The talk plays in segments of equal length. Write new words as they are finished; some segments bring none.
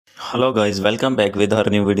Hello guys, welcome back with our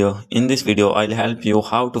new video. In this video, I'll help you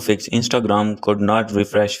how to fix Instagram could not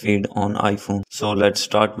refresh feed on iPhone. So let's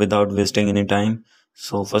start without wasting any time.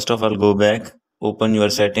 So first of all, go back, open your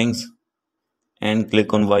settings and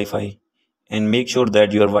click on Wi-Fi and make sure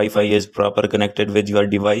that your Wi-Fi is proper connected with your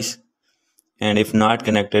device. And if not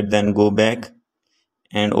connected, then go back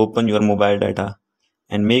and open your mobile data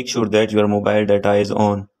and make sure that your mobile data is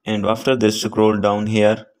on. And after this, scroll down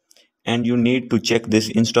here and you need to check this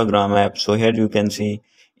Instagram app. So here you can see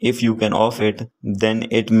if you can off it, then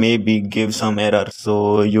it may be give some error.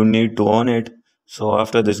 So you need to on it. So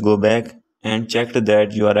after this, go back and check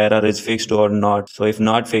that your error is fixed or not. So if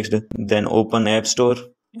not fixed, then open App Store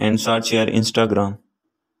and search here Instagram.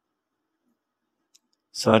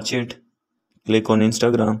 Search it, click on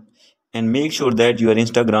Instagram and make sure that your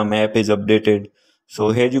Instagram app is updated. So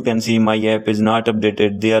here you can see my app is not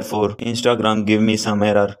updated, therefore Instagram give me some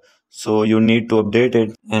error. So you need to update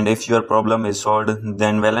it, and if your problem is solved,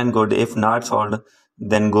 then well and good. If not solved,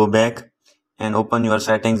 then go back and open your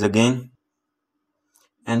settings again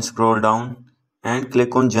and scroll down and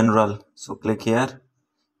click on general. So click here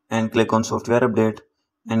and click on software update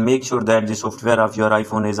and make sure that the software of your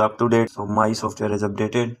iPhone is up to date. So my software is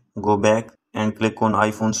updated. Go back and click on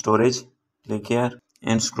iPhone storage. Click here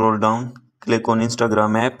and scroll down. Click on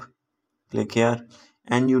Instagram app. Click here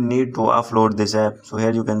and you need to upload this app. So here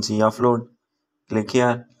you can see upload. Click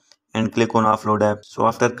here and click on upload app. So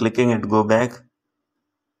after clicking it, go back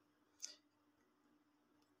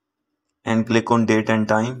and click on date and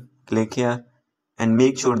time. Click here and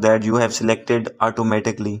make sure that you have selected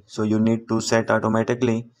automatically. So you need to set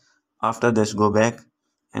automatically. After this, go back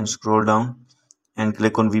and scroll down and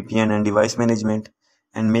click on VPN and device management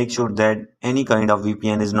and make sure that any kind of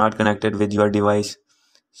VPN is not connected with your device.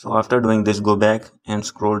 So after doing this, go back and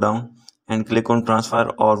scroll down and click on transfer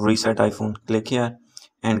or reset iPhone. Click here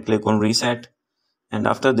and click on reset, and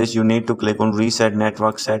after this you need to click on reset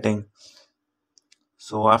network setting.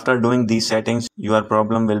 So after doing these settings, your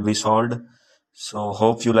problem will be solved. So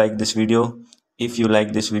hope you like this video. If you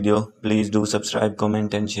like this video, please do subscribe,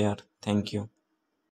 comment and share. Thank you.